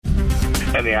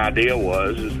And the idea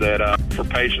is that for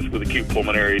patients with acute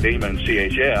pulmonary edema and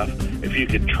CHF, if you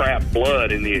could trap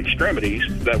blood in the extremities,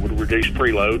 that would reduce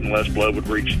preload, and less blood would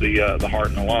reach the heart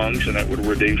and the lungs, and that would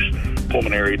reduce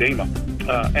pulmonary edema.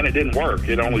 And it didn't work.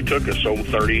 It only took us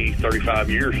 35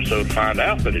 years or so to find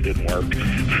out that it didn't work.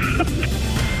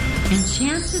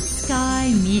 Enchanted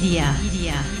Sky Media.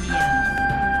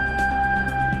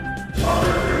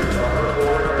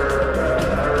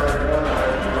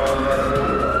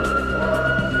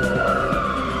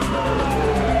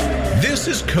 This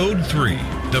is Code 3,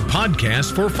 the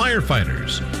podcast for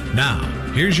firefighters. Now,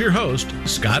 here's your host,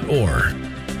 Scott Orr.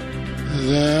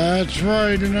 That's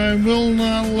right, and I will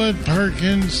not let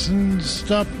Parkinson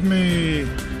stop me.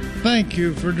 Thank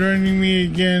you for joining me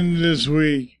again this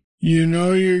week. You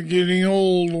know you're getting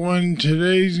old when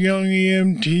today's young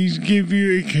EMTs give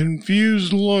you a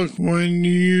confused look when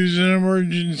you use an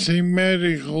emergency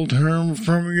medical term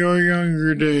from your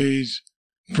younger days.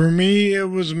 For me, it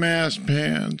was mask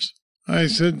pants. I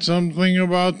said something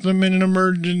about them in an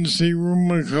emergency room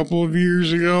a couple of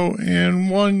years ago, and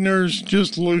one nurse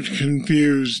just looked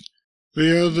confused.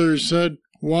 The other said,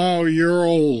 "Wow, you're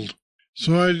old."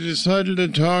 So I decided to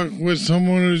talk with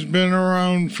someone who's been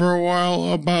around for a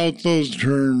while about those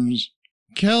terms.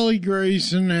 Kelly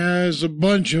Grayson has a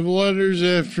bunch of letters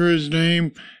after his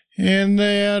name, and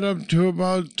they add up to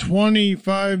about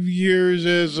 25 years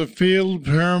as a field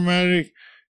paramedic,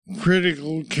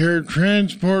 critical care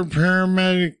transport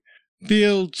paramedic,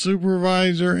 field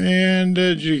supervisor, and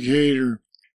educator.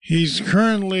 He's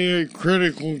currently a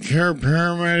critical care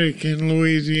paramedic in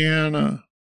Louisiana.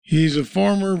 He's a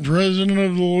former president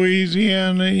of the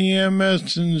Louisiana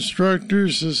EMS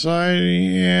Instructors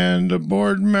Society and a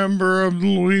board member of the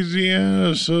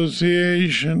Louisiana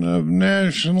Association of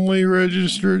Nationally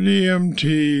Registered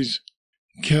EMTs.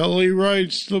 Kelly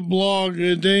writes the blog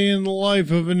A Day in the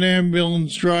Life of an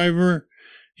Ambulance Driver.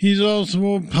 He's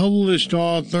also a published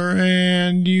author,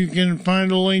 and you can find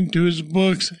a link to his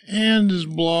books and his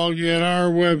blog at our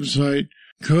website,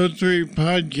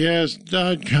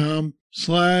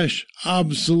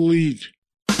 code3podcast.com/obsolete.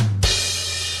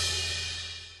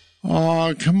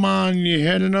 Aw, come on, you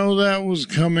had to know that was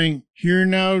coming. Here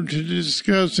now to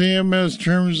discuss EMS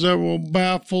terms that will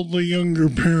baffle the younger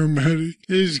paramedic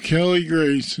is Kelly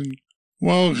Grayson.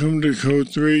 Welcome to Code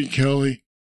 3, Kelly.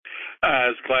 I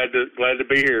was glad to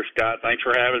be here, Scott. Thanks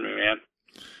for having me, man.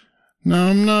 Now,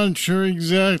 I'm not sure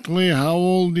exactly how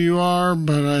old you are,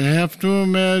 but I have to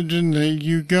imagine that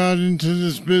you got into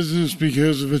this business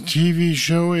because of a TV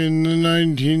show in the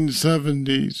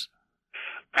 1970s.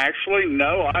 Actually,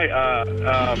 no.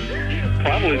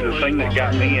 Probably the thing that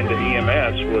got me into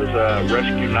EMS was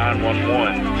Rescue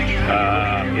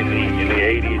 911 in the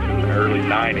 80s and early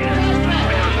 90s.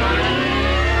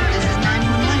 This is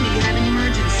 911. Do you have an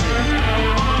emergency?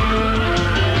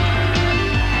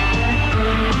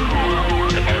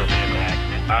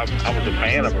 I was a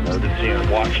fan of emergency and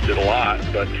watched it a lot,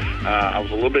 but I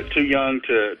was a little bit too young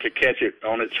to catch it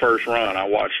on its first run. I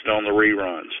watched it on the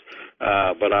reruns.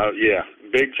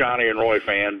 Big Johnny and Roy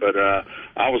fan, but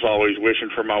I was always wishing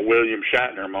for my William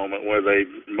Shatner moment where they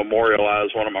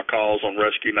memorialized one of my calls on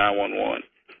Rescue 911.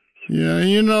 Yeah,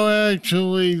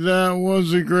 actually, that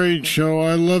was a great show.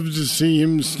 I loved to see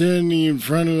him standing in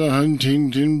front of the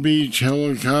Huntington Beach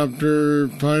helicopter,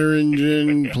 fire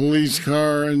engine, police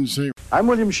car, and say, I'm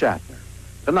William Shatner.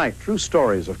 Tonight, true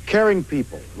stories of caring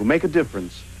people who make a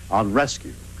difference on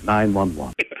Rescue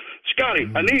 911. Scotty,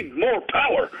 I need more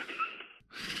power.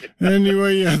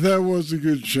 Anyway, yeah, that was a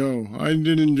good show. I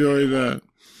did enjoy that.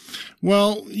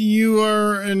 Well, you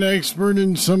are an expert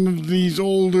in some of these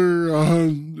older,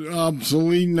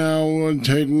 obsolete now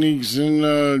techniques and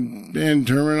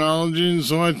terminology, and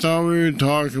so I thought we would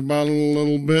talk about it a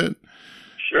little bit.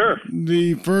 Sure.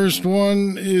 The first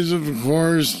one is, of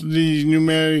course, the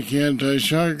pneumatic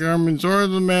anti-shock garments or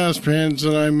the mask pants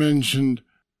that I mentioned.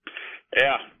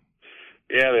 Yeah.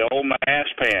 Yeah, the old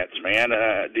mask pants, man.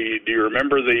 Do you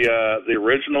remember the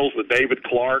originals, the David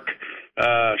Clark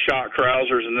shock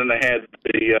trousers, and then they had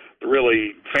the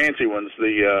really fancy ones,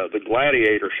 the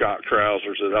Gladiator shock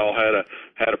trousers that all had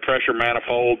a pressure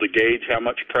manifold to gauge how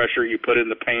much pressure you put in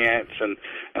the pants, and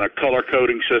a color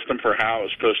coding system for how it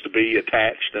was supposed to be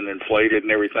attached and inflated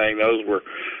and everything. Those were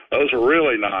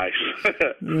really nice.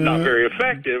 Not very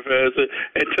effective, as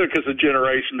it took us a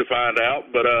generation to find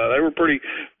out, but they were pretty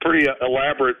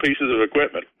elaborate pieces of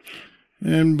equipment.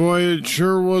 And boy, it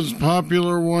sure was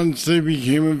popular once they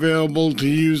became available to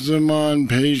use them on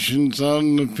patients out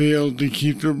in the field to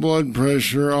keep their blood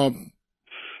pressure up.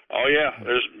 Oh, yeah.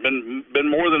 There's been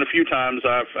more than a few times.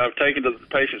 I've taken the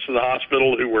patients to the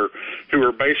hospital who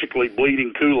were basically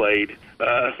bleeding Kool-Aid.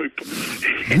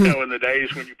 In the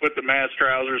days when you put the mask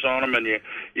trousers on them and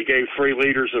you gave 3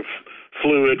 liters of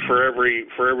fluid for every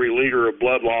liter of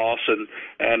blood loss,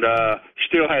 and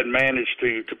still hadn't managed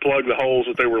to plug the holes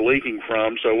that they were leaking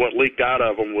from. So what leaked out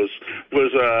of them was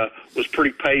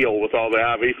pretty pale with all the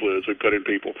IV fluids we put in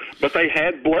people. But they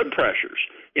had blood pressures.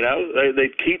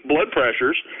 They'd keep blood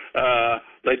pressures.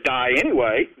 They'd die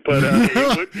anyway, but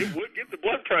it would get the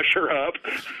blood pressure up.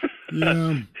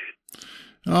 Yeah.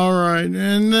 All right.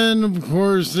 And then, of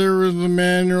course, there were the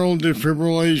manual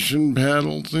defibrillation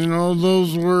paddles.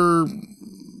 Those were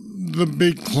the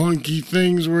big clunky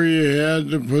things where you had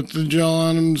to put the gel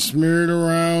on them, smear it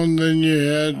around, then you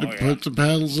had to put the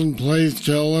paddles in place,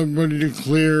 tell everybody to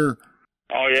clear.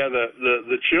 Oh yeah,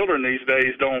 the children these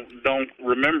days don't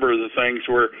remember the things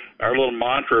where our little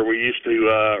mantra we used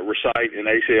to recite in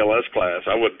ACLS class.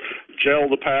 I would gel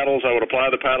the paddles. I would apply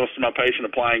the paddles to my patient,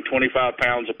 applying 25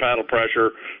 pounds of paddle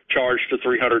pressure, charged to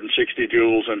 360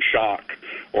 joules, and shock,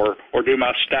 or do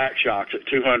my stack shocks at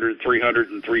 200, 300,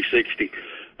 and 360.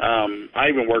 I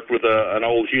even worked with an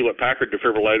old Hewlett-Packard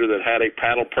defibrillator that had a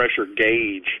paddle pressure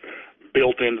gauge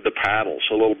built into the paddles,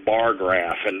 a little bar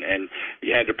graph, and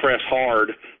you had to press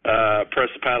hard, press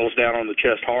the paddles down on the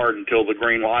chest hard until the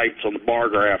green lights on the bar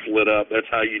graph lit up. That's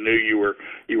how you knew you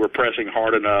were pressing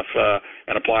hard enough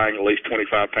and applying at least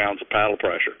 25 pounds of paddle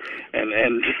pressure.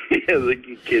 And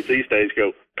the kids these days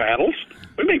go, paddles?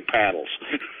 We make paddles.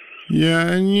 Yeah,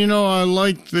 and I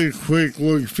like the quick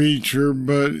look feature,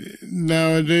 but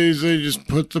nowadays they just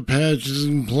put the patches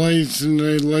in place and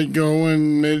they let go,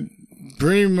 and it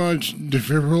pretty much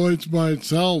defibrillates by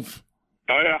itself.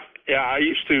 Oh yeah. I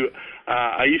used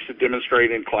to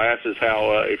demonstrate in classes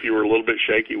how if you were a little bit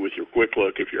shaky with your quick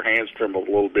look, if your hands trembled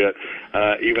a little bit,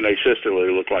 even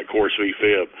asystole looked like coarse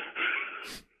V-fib.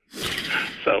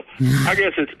 So I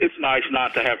guess it's nice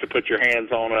not to have to put your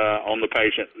hands on the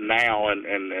patient now and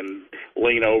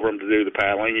lean over them to do the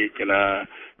paddling. You can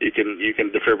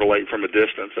defibrillate from a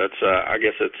distance. That's I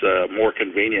guess it's more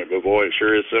convenient, but boy, it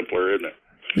sure is simpler, isn't it?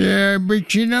 Yeah, but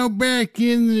back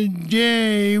in the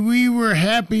day, we were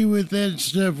happy with that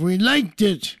stuff. We liked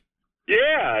it.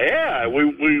 Yeah.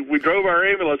 We drove our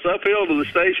ambulance uphill to the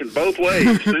station both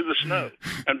ways through the snow.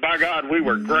 And by God, we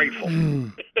were grateful.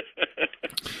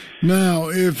 Now,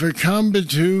 if a combi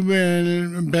tube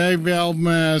and a bag valve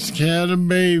mask had a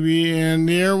baby and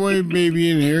the airway baby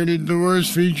inherited the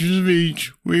worst features of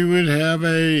each, we would have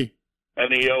an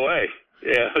EOA.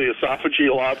 Yeah, the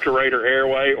esophageal obturator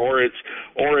airway, or its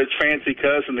fancy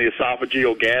cousin, the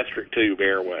esophageal gastric tube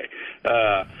airway.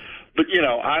 But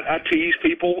I tease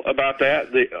people about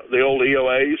that, the old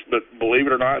EOAs, but believe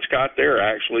it or not, Scott, there are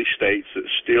actually states that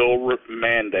still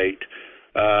mandate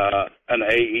an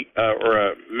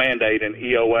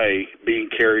EOA being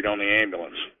carried on the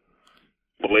ambulance.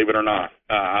 Believe it or not,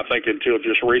 I think until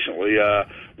just recently,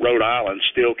 Rhode Island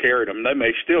still carried them. They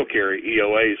may still carry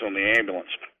EOAs on the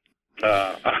ambulance.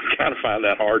 I kind of find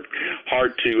that hard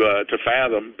to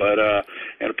fathom, but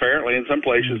and apparently in some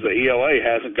places the EOA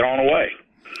hasn't gone away.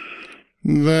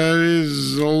 That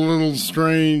is a little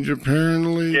strange.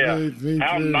 Apparently, yeah, they think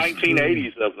out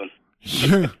 1980s of them.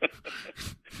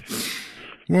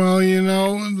 Well,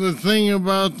 the thing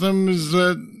about them is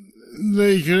that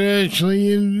they could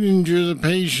actually injure the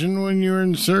patient when you're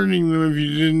inserting them if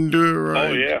you didn't do it right.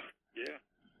 Oh yeah.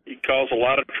 You cause a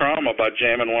lot of trauma by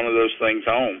jamming one of those things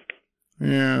home.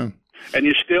 Yeah. And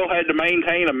you still had to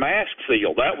maintain a mask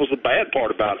seal. That was the bad part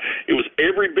about it. It was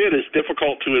every bit as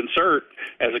difficult to insert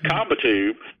as a combi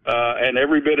tube, and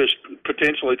every bit as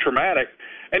potentially traumatic.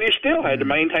 And you still had to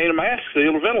maintain a mask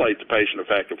seal to ventilate the patient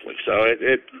effectively. So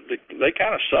they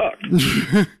kind of sucked.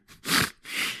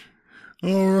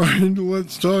 All right,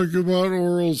 let's talk about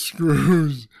oral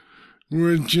screws,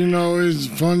 which, is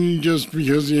funny just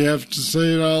because you have to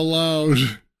say it out loud.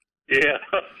 Yeah.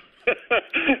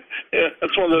 Yeah,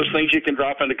 that's one of those things you can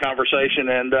drop into conversation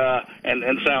and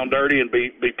sound dirty and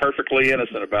be perfectly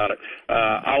innocent about it.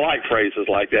 I like phrases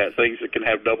like that, things that can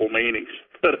have double meanings.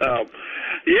 But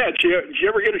yeah, did you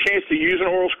ever get a chance to use an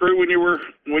oral screw when you were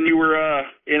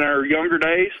in our younger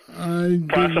days?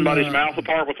 Pry somebody's mouth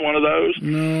apart with one of those?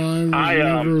 No, I was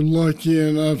never lucky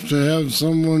enough to have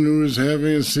someone who was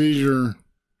having a seizure.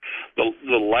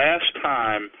 The last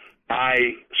time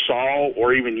I saw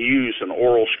or even used an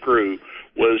oral screw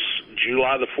was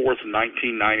July the 4th,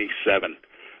 1997.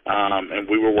 And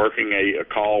we were working a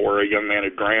call where a young man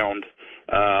had drowned,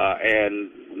 and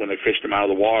when they fished him out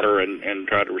of the water and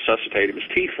tried to resuscitate him, his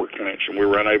teeth were clenched, and we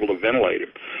were unable to ventilate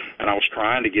him. And I was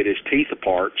trying to get his teeth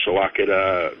apart so I could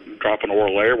drop an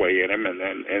oral airway in him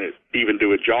and even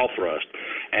do a jaw thrust.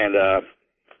 And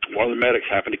one of the medics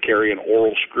happened to carry an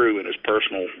oral screw in his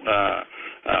personal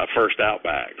first out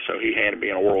bag. So he handed me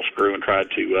an oral screw and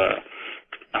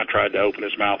I tried to open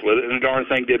his mouth with it, and the darn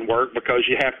thing didn't work because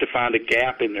you have to find a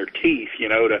gap in their teeth, you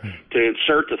know, to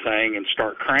insert the thing and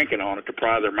start cranking on it to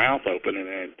pry their mouth open.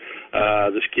 And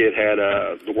this kid had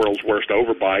the world's worst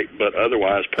overbite, but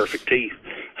otherwise perfect teeth,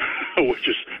 which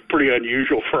is pretty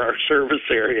unusual for our service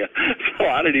area. So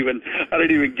I didn't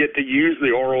even get to use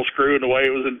the oral screw in the way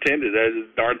it was intended. The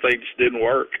darn thing just didn't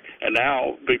work. And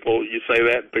now you say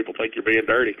that, people think you're being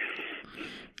dirty.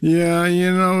 Yeah,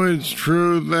 you know, it's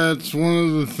true. That's one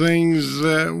of the things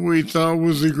that we thought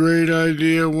was a great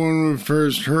idea when we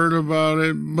first heard about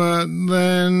it, but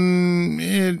then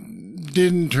it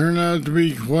didn't turn out to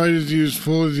be quite as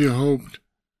useful as you hoped.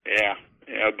 Yeah,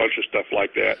 a bunch of stuff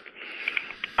like that.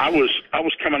 I was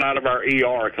coming out of our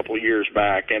ER a couple of years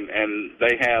back, and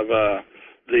they have the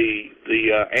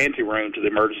anteroom to the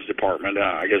emergency department.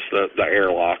 I guess the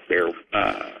airlock there.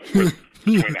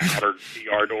 Between the outer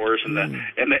ER doors and the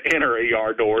inner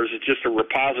ER doors. It's just a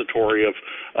repository of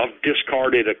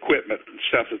discarded equipment and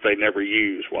stuff that they never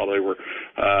used while they were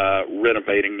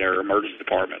renovating their emergency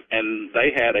department. And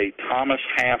they had a Thomas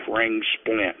half-ring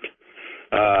splint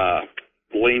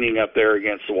leaning up there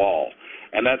against the wall.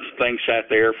 And that thing sat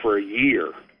there for a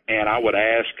year. And I would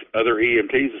ask other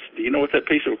EMTs, do you know what that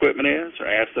piece of equipment is? Or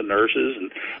ask the nurses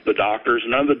and the doctors.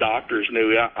 None of the doctors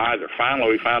knew either.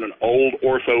 Finally, we found an old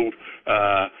orthopedist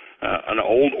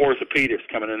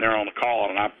coming in there on the call,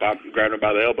 and I grabbed him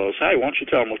by the elbow and said, hey, why don't you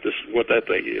tell him what that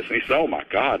thing is? And he said, oh, my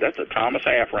God, that's a Thomas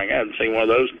half ring. I haven't seen one of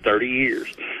those in 30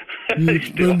 years.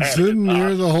 He's been sitting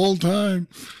here the whole time.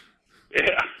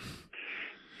 Yeah.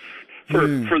 For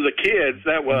the kids,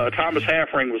 that Thomas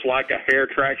half ring was like a hair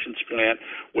traction splint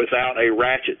without a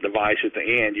ratchet device at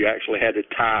the end. You actually had to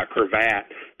tie a cravat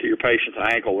to your patient's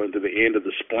ankle into the end of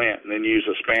the splint and then use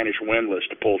a Spanish windlass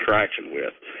to pull traction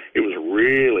with. It was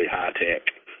really high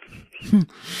tech.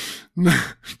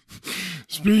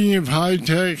 Speaking of high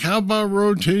tech, how about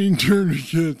rotating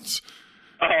tourniquets?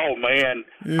 Oh, man.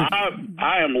 Yeah.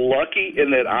 I am lucky in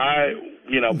that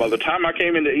by the time I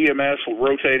came into EMS,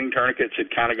 rotating tourniquets had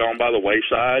kind of gone by the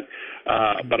wayside.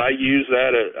 But I use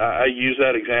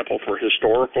that example for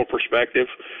historical perspective,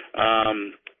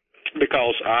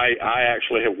 because I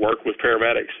actually have worked with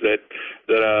paramedics that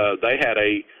they had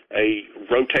a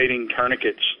rotating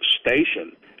tourniquets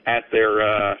station at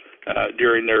their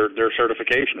during their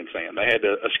certification exam. They had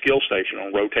a skill station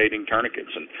on rotating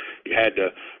tourniquets, and you had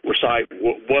to recite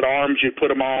what arms you put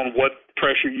them on, what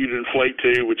pressure you'd inflate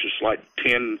to, which is like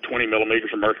 10, 20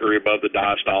 millimeters of mercury above the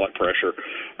diastolic pressure,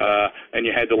 and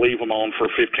you had to leave them on for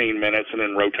 15 minutes and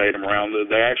then rotate them around.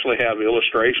 They actually have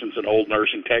illustrations in old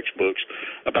nursing textbooks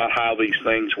about how these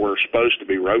things were supposed to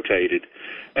be rotated,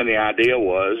 and the idea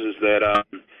was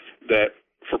that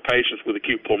for patients with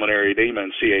acute pulmonary edema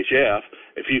and CHF,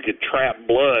 if you could trap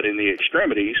blood in the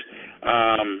extremities,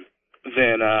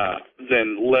 then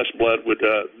less blood would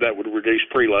reduce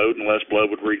preload, and less blood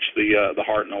would reach the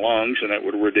heart and the lungs, and that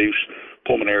would reduce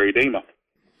pulmonary edema.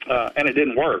 And it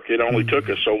didn't work. It only took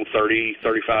us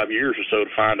 35 years or so to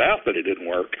find out that it didn't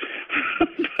work.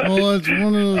 Well, it's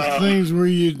one of those things where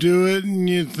you do it and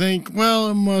you think, well,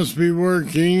 it must be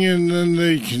working, and then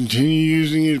they continue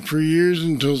using it for years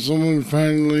until someone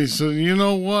finally says, you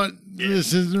know what,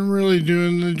 this isn't really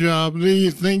doing the job that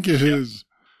you think it is.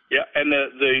 Yeah, and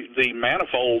the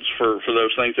manifolds for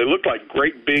those things, they look like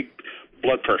great big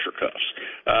blood pressure cuffs.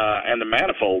 And the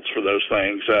manifolds for those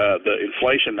things, the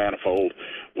inflation manifold,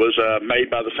 was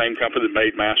made by the same company that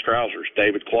made Mass Trousers,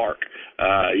 David Clark.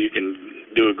 You can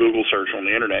do a Google search on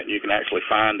the internet, and you can actually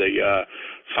find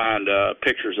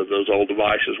pictures of those old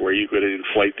devices where you could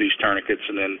inflate these tourniquets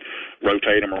and then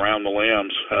rotate them around the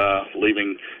limbs,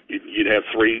 leaving you'd have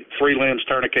three limbs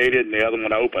tourniqueted and the other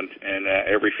one open, and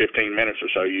every 15 minutes or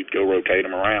so you'd go rotate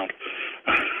them around.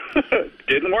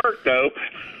 Didn't work though.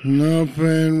 Nope,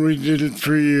 and we did it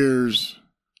for years.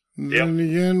 Then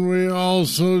again, we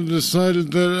also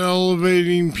decided that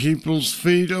elevating people's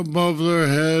feet above their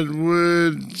head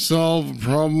would solve a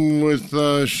problem with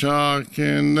shock,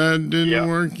 and that didn't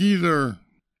work either.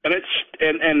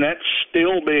 And that's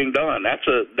still being done. That's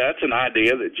an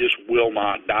idea that just will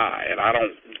not die. And I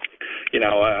don't,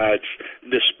 it's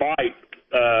despite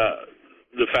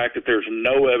the fact that there's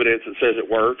no evidence that says it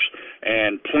works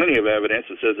and plenty of evidence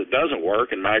that says it doesn't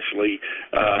work and actually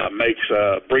makes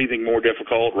breathing more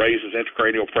difficult, raises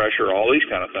intracranial pressure, all these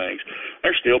kind of things,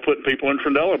 they're still putting people in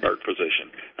Trendelenburg position.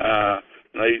 And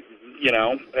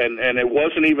it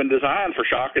wasn't even designed for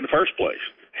shock in the first place.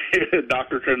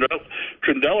 Dr.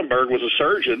 Trendelenburg was a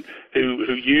surgeon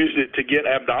who used it to get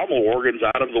abdominal organs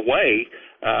out of the way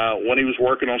when he was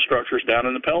working on structures down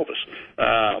in the pelvis.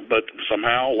 But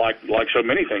somehow, like so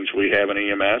many things we have in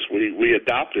EMS, we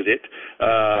adopted it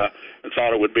and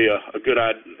thought it would be a good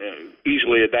idea,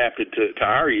 easily adapted to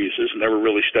our uses, and never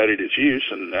really studied its use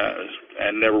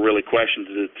and never really questioned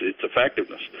its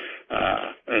effectiveness.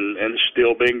 And it's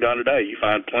still being done today. You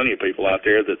find plenty of people out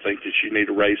there that think that you need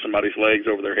to raise somebody's legs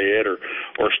over their head or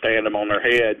stand them on their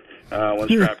head when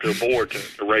strapped to a board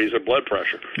to raise their blood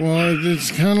pressure. Well,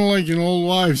 it's kind of like an old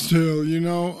wives' tale, you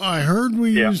know. I heard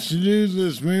we used to do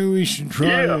this. Maybe we should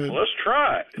try it. Yeah, let's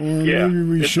try it. Or maybe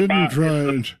we shouldn't try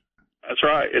it. That's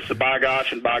right. It's the by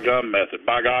gosh and by gum method.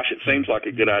 By gosh, it seems like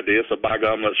a good idea, so by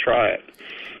gum, let's try it.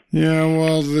 Yeah,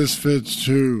 well, this fits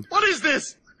too. What is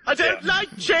this? I don't like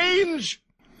change.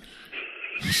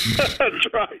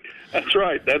 That's right. That's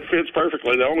right. That fits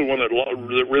perfectly. The only one that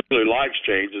really likes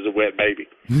change is a wet baby.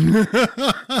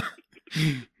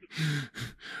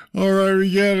 All right,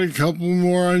 we got a couple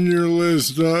more on your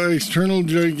list. External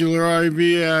jugular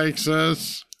IV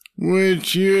access,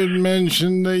 which you had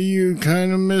mentioned that you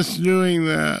kind of miss doing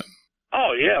that.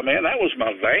 Oh, yeah, man, that was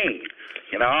my vein.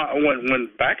 You know, when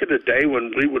back in the day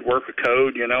when we would work a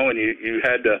code, you know, and you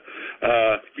had to,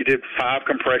 you did 5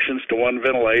 compressions to 1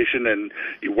 ventilation, and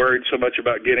you worried so much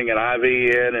about getting an IV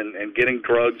in and getting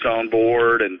drugs on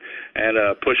board and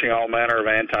pushing all manner of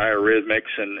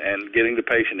antiarrhythmics and getting the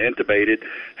patient intubated.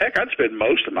 Heck, I'd spend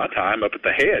most of my time up at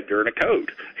the head during a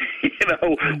code. You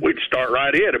know, we'd start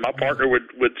right in, and my partner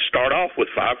would start off with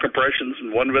 5 compressions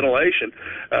and 1 ventilation.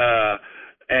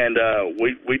 And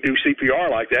we do CPR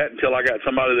like that until I got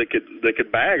somebody that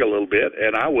could bag a little bit,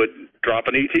 and I would drop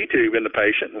an ET tube in the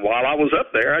patient. And while I was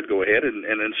up there, I'd go ahead and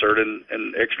insert an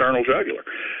external jugular.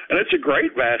 And it's a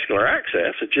great vascular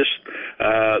access. It just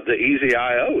the easy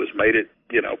IO has made it,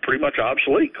 you know, pretty much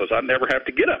obsolete because I never have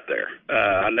to get up there.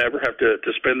 I never have to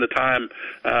spend the time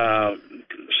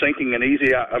sinking an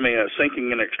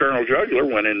external jugular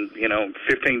when in,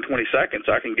 15, 20 seconds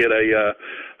I can get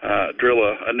drill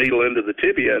a needle into the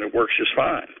tibia and it works just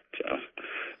fine. So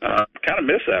kind of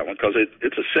miss that one because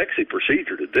it's a sexy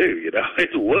procedure to do, you know.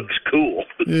 It looks cool.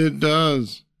 It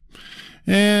does.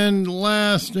 And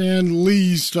last and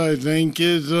least, I think,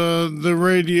 is the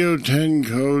radio 10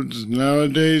 codes.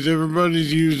 Nowadays,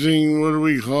 everybody's using what do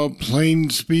we call plain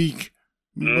speak.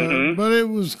 But it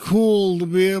was cool to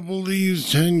be able to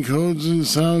use 10 codes and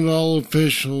sound all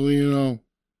official, you know.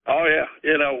 Oh, yeah.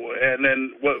 You know, and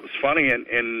then what was funny,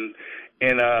 in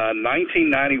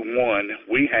 1991,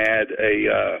 we had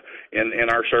in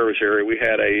our service area, we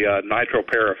had a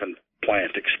nitroparaffin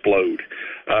plant explode,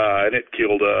 and it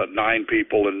killed 9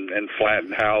 people and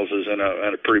flattened houses in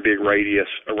a pretty big radius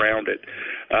around it.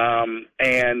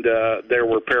 And there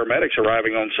were paramedics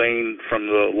arriving on scene from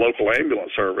the local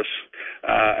ambulance service,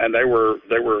 and they were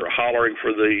hollering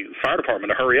for the fire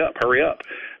department to hurry up.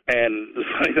 And the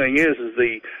funny thing is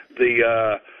the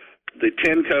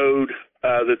 10 code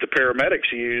that the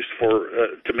paramedics used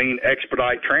to mean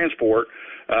expedite transport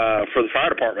for the fire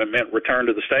department meant return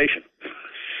to the station.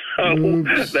 So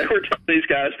they were telling these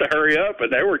guys to hurry up, and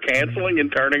they were canceling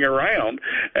and turning around,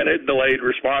 and it delayed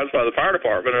response by the fire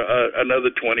department another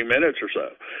 20 minutes or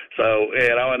so. So,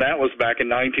 and that was back in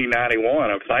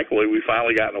 1991. Thankfully, we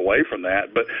finally gotten away from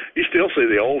that. But you still see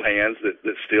the old hands that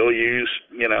still use,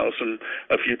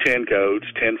 a few 10 codes,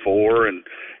 10-4 and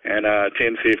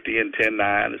 1050 and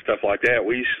 10-9 and stuff like that.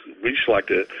 We just like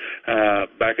to,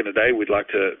 back in the day, we'd like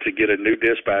to get a new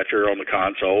dispatcher on the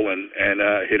console and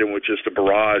hit him with just a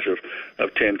barrage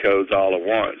of 10 codes all at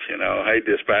once. Hey,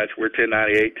 dispatch, we're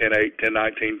 1098, 10-8,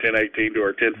 1019, 1018 to our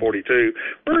 1042.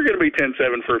 We're going to be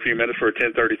 10-7 for a few minutes for a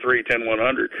 1033,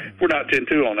 10-100. If we're not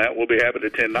 10-2 on that, we'll be happy to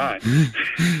 10-9.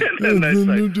 and then the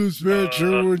new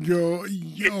dispatcher would go,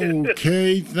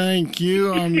 okay, thank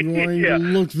you. I'm going to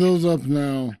look those up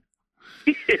now.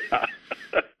 Yeah.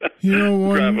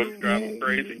 Drive them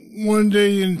crazy. One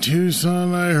day in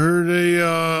Tucson, I heard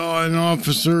an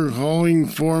officer calling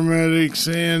for medics,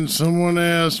 and someone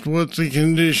asked what the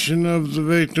condition of the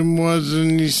victim was,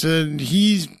 and he said,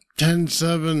 he's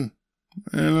 10-7.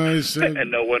 And I said...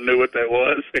 and no one knew what that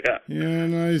was? Yeah. Yeah,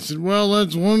 and I said, well,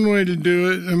 that's one way to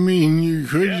do it. I mean, you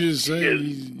could just say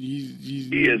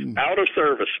he is out of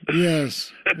service.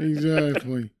 Yes,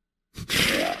 exactly.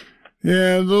 Yeah.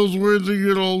 Yeah, those were the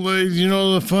good old days. You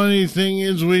know, the funny thing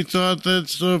is we thought that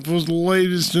stuff was the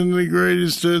latest and the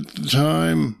greatest at the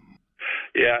time.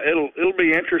 Yeah, it'll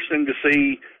be interesting to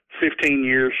see 15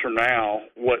 years from now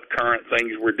what current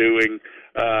things we're doing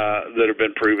that have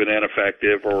been proven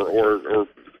ineffective, or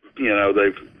you know,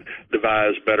 they've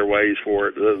devised better ways for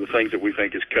it. The things that we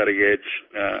think is cutting edge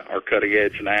are cutting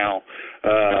edge now.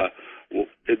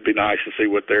 It'd be nice to see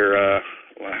what they're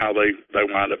how they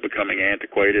wind up becoming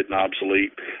antiquated and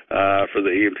obsolete for the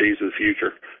EMTs of the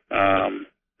future.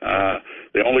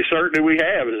 The only certainty we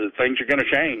have is that things are going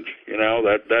to change. You know,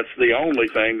 that's the only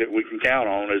thing that we can count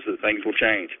on, is that things will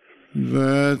change.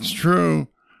 That's true.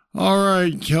 All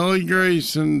right, Kelly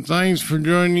Grayson, thanks for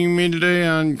joining me today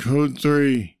on Code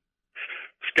 3.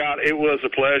 Scott, it was a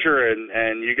pleasure,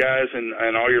 and you guys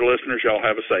and all your listeners, y'all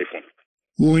have a safe one.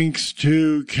 Links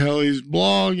to Kelly's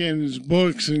blog and his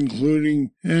books,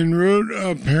 including En Route,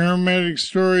 A Paramedic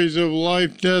Stories of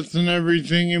Life, Death, and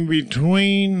Everything in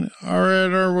Between, are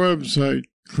at our website,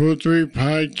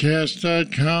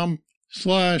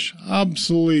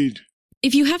 code3podcast.com/obsolete.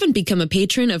 If you haven't become a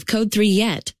patron of Code 3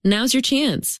 yet, now's your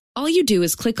chance. All you do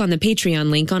is click on the Patreon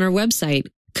link on our website,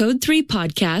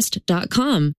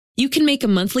 code3podcast.com. You can make a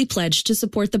monthly pledge to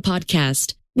support the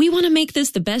podcast. We want to make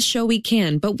this the best show we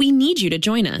can, but we need you to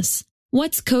join us.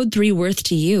 What's Code 3 worth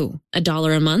to you?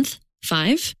 $1 a month?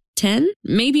 5? 10?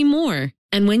 Maybe more.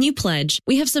 And when you pledge,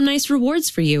 we have some nice rewards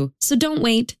for you. So don't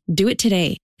wait. Do it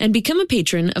today. And become a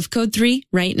patron of Code 3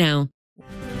 right now.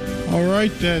 All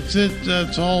right, that's it.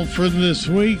 That's all for this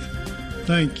week.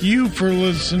 Thank you for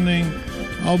listening.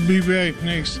 I'll be back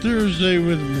next Thursday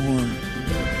with more.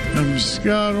 I'm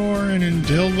Scott Orr, and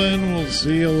until then, we'll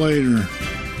see you later.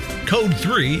 Code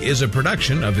 3 is a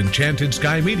production of Enchanted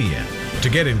Sky Media. To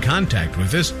get in contact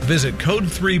with us, visit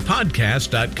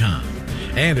code3podcast.com.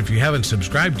 And if you haven't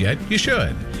subscribed yet, you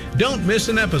should. Don't miss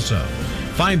an episode.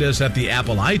 Find us at the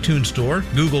Apple iTunes Store,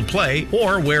 Google Play,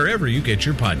 or wherever you get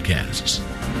your podcasts.